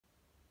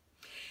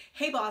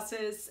Hey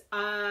bosses,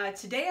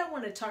 today I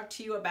want to talk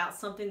to you about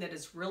something that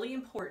is really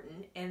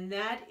important, and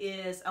that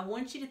is I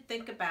want you to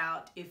think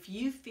about if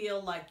you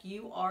feel like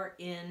you are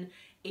in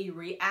a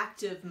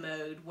reactive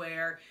mode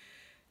where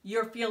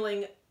you're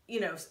feeling,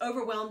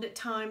 overwhelmed at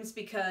times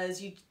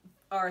because you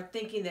are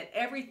thinking that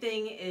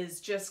everything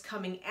is just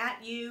coming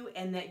at you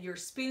and that you're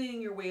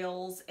spinning your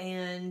wheels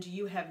and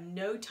you have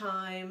no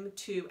time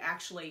to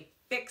actually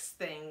fix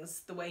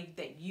things the way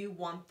that you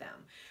want them.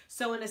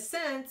 So in a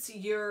sense,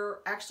 you're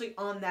actually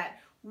on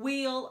that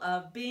wheel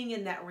of being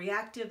in that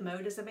reactive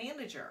mode as a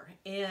manager.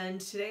 And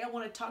today I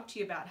want to talk to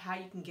you about how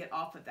you can get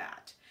off of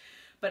that.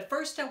 But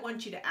first I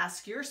want you to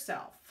ask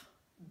yourself,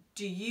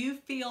 do you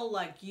feel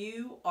like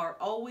you are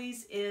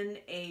always in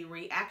a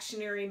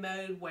reactionary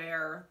mode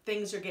where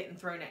things are getting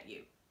thrown at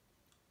you?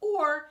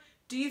 Or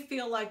do you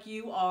feel like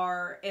you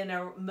are in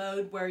a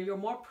mode where you're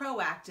more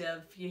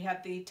proactive, you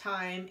have the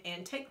time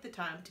and take the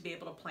time to be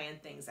able to plan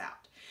things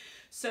out?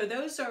 So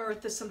those are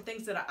some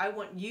things that I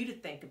want you to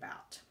think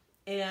about.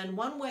 And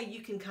one way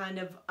you can kind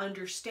of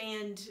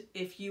understand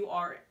if you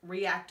are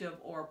reactive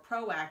or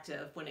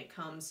proactive when it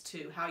comes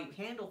to how you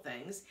handle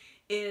things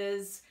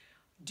is,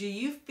 do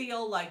you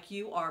feel like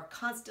you are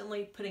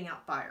constantly putting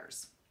out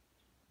fires?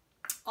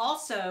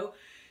 Also,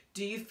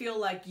 do you feel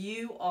like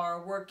you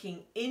are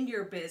working in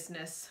your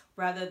business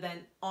rather than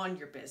on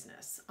your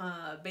business?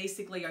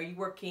 Basically, are you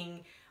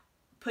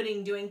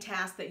doing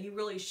tasks that you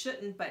really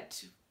shouldn't,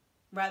 but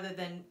rather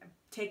than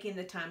taking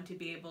the time to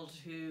be able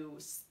to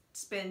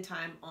spend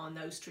time on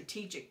those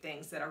strategic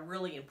things that are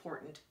really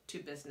important to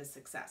business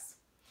success?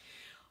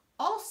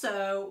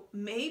 Also,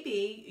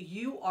 maybe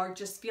you are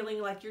just feeling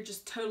like you're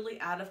just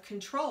totally out of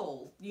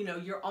control.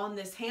 You're on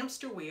this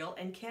hamster wheel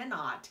and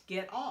cannot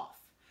get off.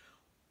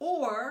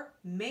 Or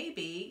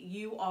maybe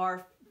you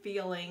are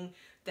feeling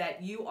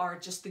that you are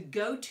just the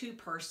go-to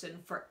person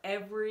for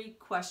every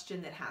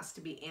question that has to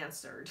be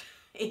answered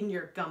in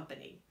your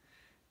company.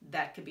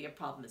 That could be a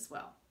problem as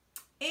well.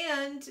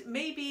 And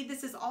maybe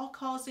this is all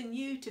causing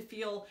you to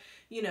feel,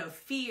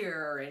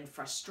 fear and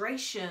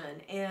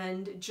frustration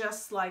and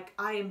just like,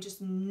 I am just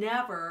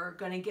never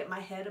going to get my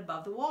head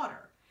above the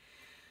water.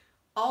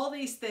 All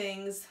these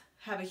things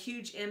have a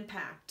huge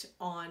impact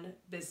on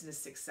business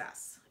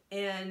success.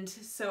 And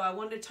so I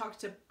wanted to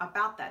talk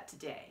about that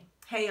today.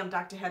 Hey, I'm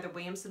Dr. Heather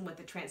Williamson with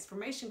the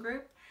Transformation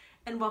Group,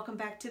 and welcome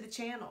back to the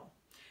channel.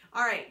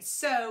 All right,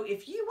 so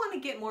if you want to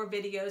get more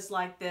videos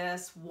like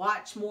this,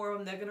 watch more of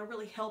them, they're going to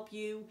really help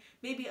you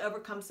maybe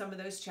overcome some of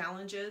those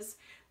challenges,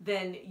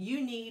 then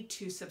you need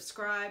to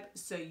subscribe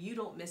so you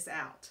don't miss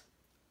out.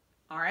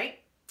 All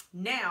right,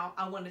 now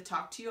I want to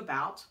talk to you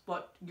about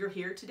what you're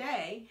here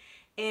today,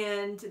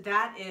 and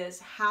that is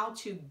how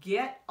to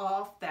get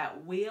off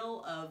that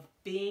wheel of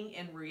being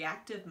in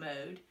reactive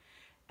mode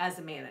as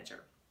a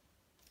manager.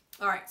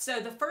 All right, so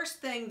the first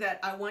thing that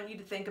I want you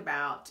to think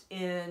about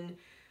in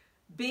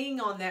being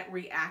on that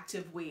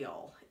reactive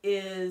wheel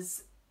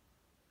is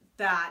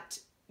that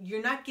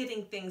you're not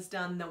getting things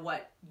done the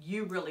what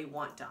you really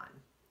want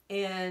done.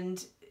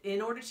 And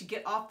in order to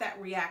get off that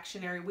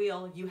reactionary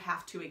wheel, you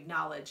have to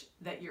acknowledge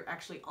that you're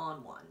actually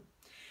on one.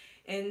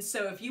 And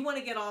so if you want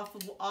to get off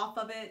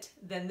of it,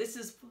 then this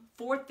is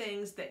 4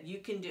 things that you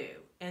can do.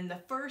 And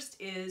the first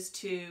is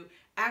to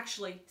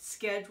actually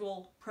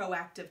schedule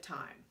proactive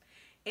time.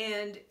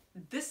 And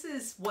this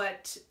is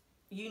what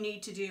you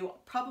need to do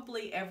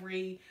probably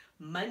every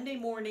Monday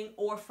morning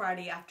or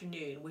Friday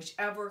afternoon,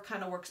 whichever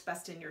kind of works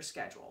best in your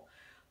schedule.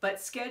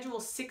 But schedule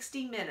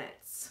 60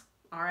 minutes,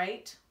 all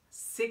right?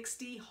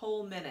 60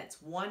 whole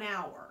minutes, 1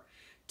 hour,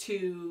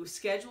 to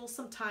schedule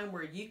some time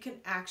where you can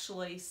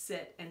actually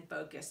sit and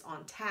focus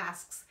on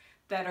tasks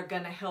that are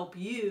going to help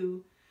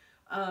you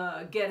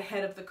get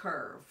ahead of the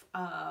curve,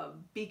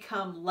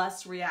 become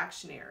less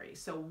reactionary.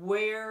 So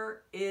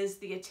where is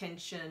the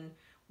attention?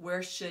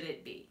 Where should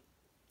it be?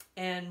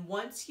 And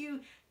once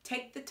you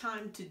take the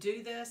time to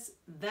do this,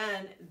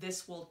 then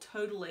this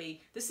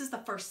is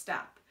the first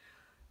step.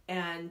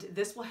 And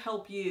this will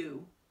help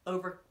you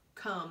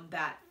overcome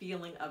that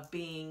feeling of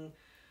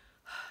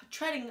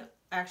treading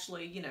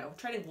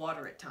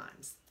water at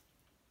times.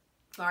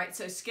 All right,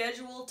 so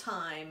schedule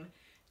time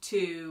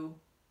to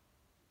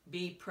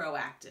be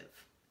proactive.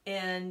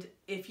 And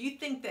if you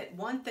think that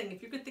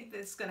if you're going to think that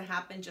it's going to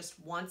happen just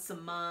once a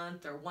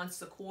month or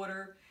once a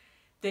quarter,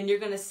 then you're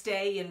going to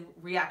stay in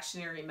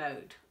reactionary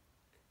mode.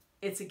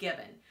 It's a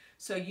given.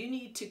 So you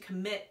need to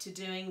commit to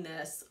doing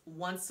this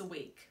once a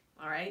week,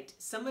 all right?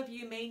 Some of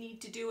you may need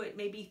to do it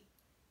maybe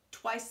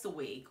twice a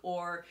week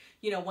or,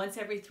 once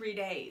every 3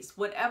 days.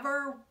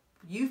 Whatever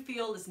you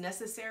feel is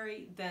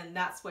necessary, then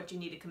that's what you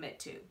need to commit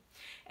to.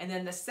 And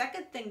then the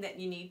second thing that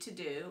you need to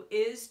do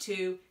is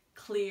to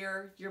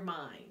clear your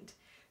mind.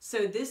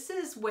 So this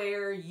is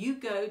where you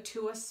go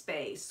to a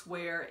space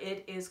where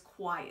it is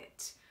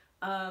quiet.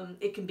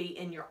 It can be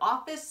in your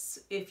office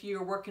if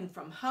you're working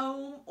from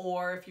home,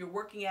 or if you're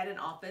working at an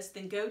office,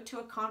 then go to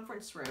a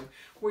conference room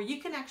where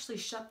you can actually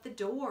shut the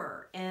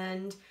door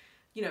and,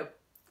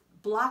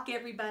 block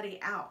everybody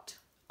out.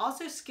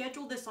 Also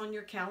schedule this on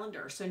your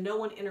calendar so no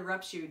one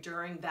interrupts you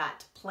during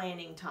that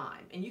planning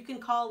time. And you can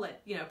call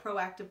it,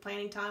 proactive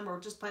planning time or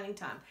just planning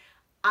time.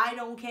 I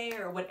don't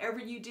care. Whatever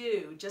you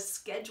do, just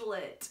schedule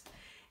it.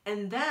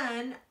 And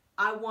then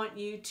I want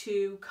you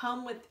to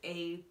come with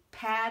a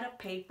pad of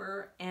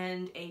paper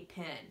and a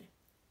pen.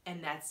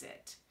 And that's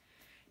it.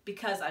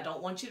 Because I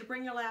don't want you to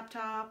bring your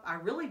laptop. I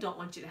really don't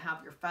want you to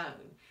have your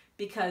phone,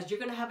 because you're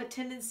going to have a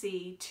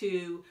tendency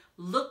to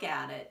look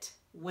at it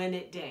when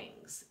it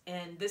dings.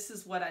 And this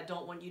is what I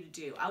don't want you to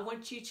do. I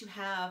want you to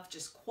have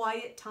just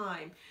quiet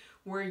time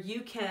where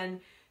you can,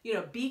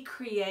 be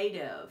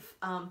creative,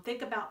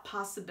 think about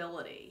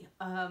possibility,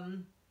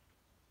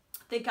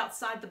 think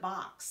outside the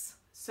box.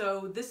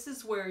 So this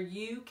is where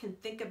you can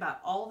think about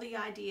all the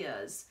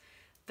ideas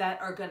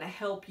that are going to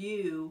help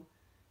you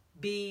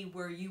be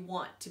where you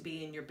want to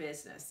be in your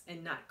business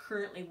and not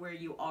currently where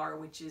you are,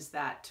 which is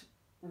that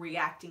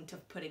reacting to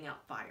putting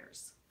out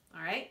fires.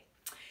 All right.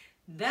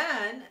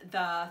 Then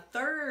the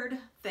third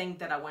thing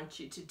that I want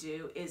you to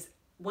do is,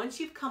 once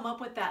you've come up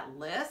with that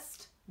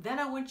list, then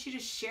I want you to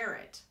share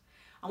it.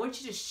 I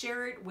want you to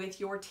share it with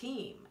your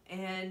team.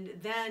 And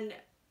then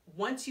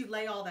once you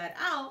lay all that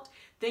out,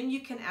 then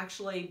you can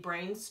actually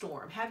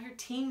brainstorm, have your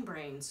team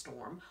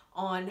brainstorm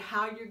on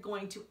how you're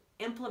going to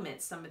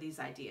implement some of these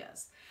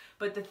ideas.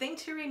 But the thing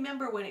to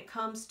remember when it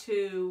comes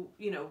to,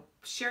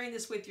 sharing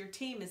this with your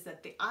team is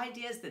that the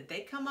ideas that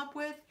they come up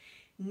with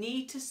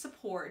need to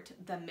support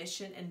the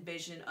mission and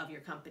vision of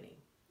your company.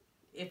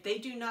 If they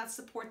do not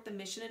support the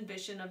mission and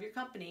vision of your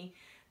company,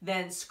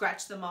 then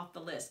scratch them off the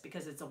list,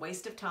 because it's a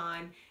waste of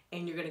time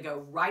and you're going to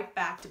go right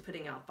back to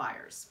putting out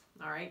fires,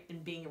 all right,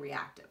 and being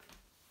reactive.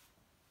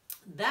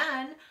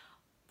 Then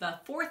the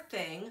fourth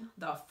thing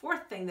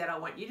that I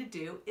want you to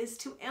do is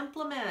to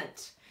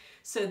implement.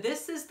 So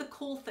this is the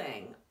cool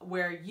thing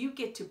where you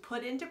get to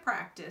put into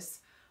practice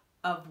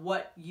of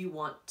what you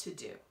want to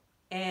do.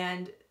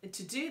 And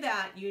to do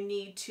that, you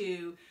need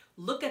to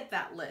look at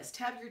that list,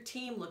 have your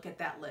team look at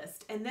that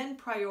list, and then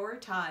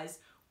prioritize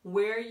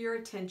where your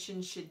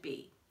attention should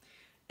be.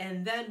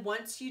 And then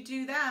once you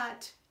do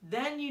that,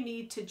 then you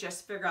need to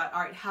just figure out,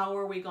 all right, how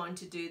are we going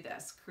to do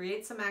this?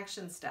 Create some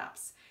action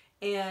steps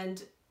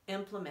and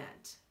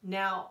implement.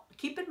 Now,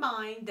 keep in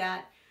mind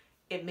that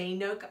it may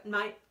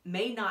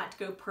not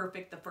go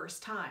perfect the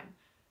first time.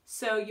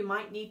 So you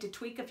might need to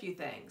tweak a few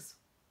things.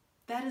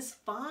 That is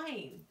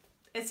fine.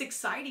 It's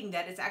exciting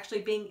that it's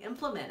actually being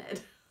implemented.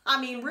 I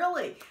mean,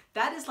 really,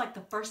 that is like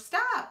the first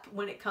step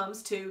when it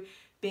comes to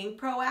being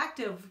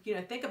proactive.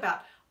 Think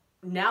about,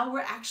 now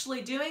we're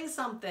actually doing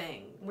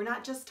something. We're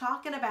not just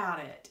talking about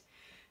it.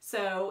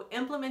 So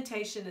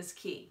implementation is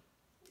key.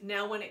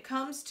 Now, when it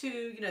comes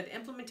to, the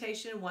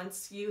implementation,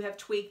 once you have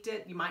tweaked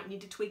it, you might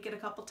need to tweak it a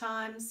couple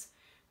times.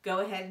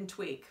 Go ahead and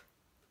tweak.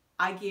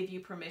 I give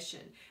you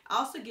permission. I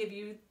also give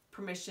you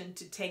permission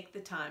to take the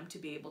time to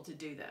be able to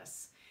do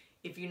this.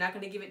 If you're not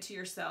going to give it to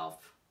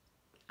yourself,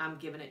 I'm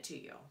giving it to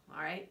you.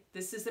 All right.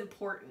 This is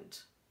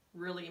important.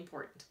 Really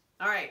important.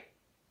 All right.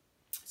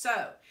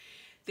 So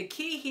the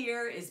key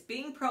here is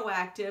being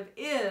proactive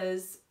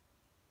is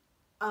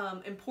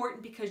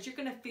important, because you're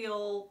going to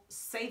feel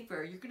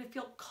safer. You're going to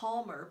feel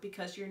calmer,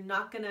 because you're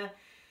not going to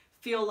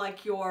feel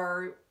like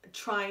you're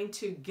trying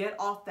to get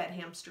off that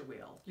hamster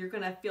wheel. You're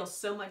going to feel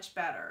so much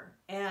better,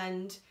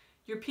 and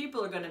your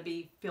people are going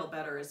to feel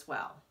better as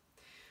well.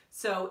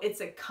 So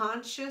it's a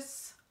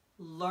conscious,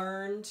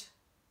 learned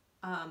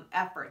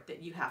effort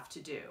that you have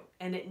to do,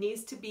 and it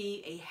needs to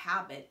be a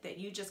habit that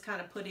you just kind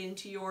of put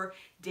into your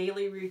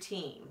daily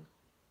routine.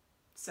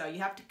 So you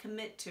have to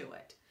commit to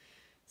it.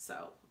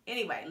 So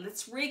anyway,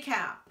 let's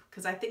recap,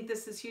 because I think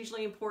this is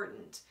hugely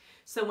important.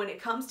 So when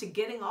it comes to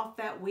getting off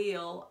that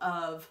wheel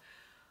of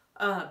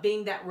being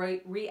in that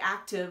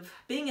reactive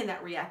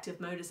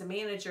mode as a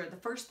manager, the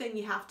first thing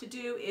you have to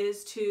do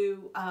is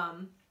to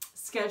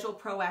schedule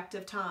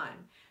proactive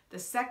time. The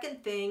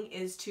second thing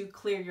is to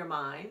clear your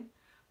mind.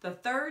 The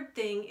third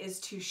thing is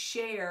to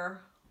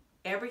share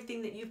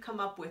everything that you've come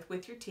up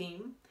with your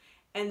team.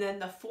 And then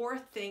the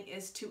fourth thing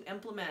is to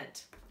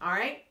implement. All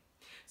right?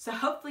 So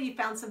hopefully you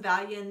found some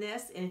value in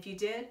this. And if you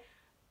did,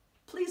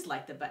 please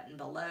like the button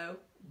below.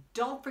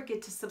 Don't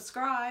forget to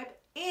subscribe.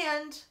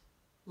 And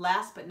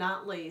last but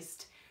not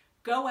least,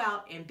 go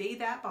out and be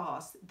that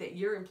boss that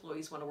your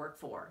employees want to work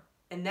for.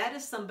 And that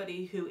is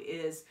somebody who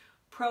is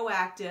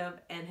proactive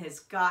and has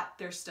got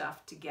their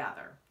stuff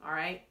together. All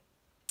right?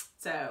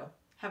 So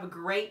have a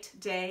great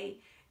day,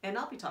 and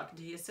I'll be talking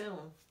to you soon.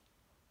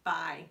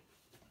 Bye.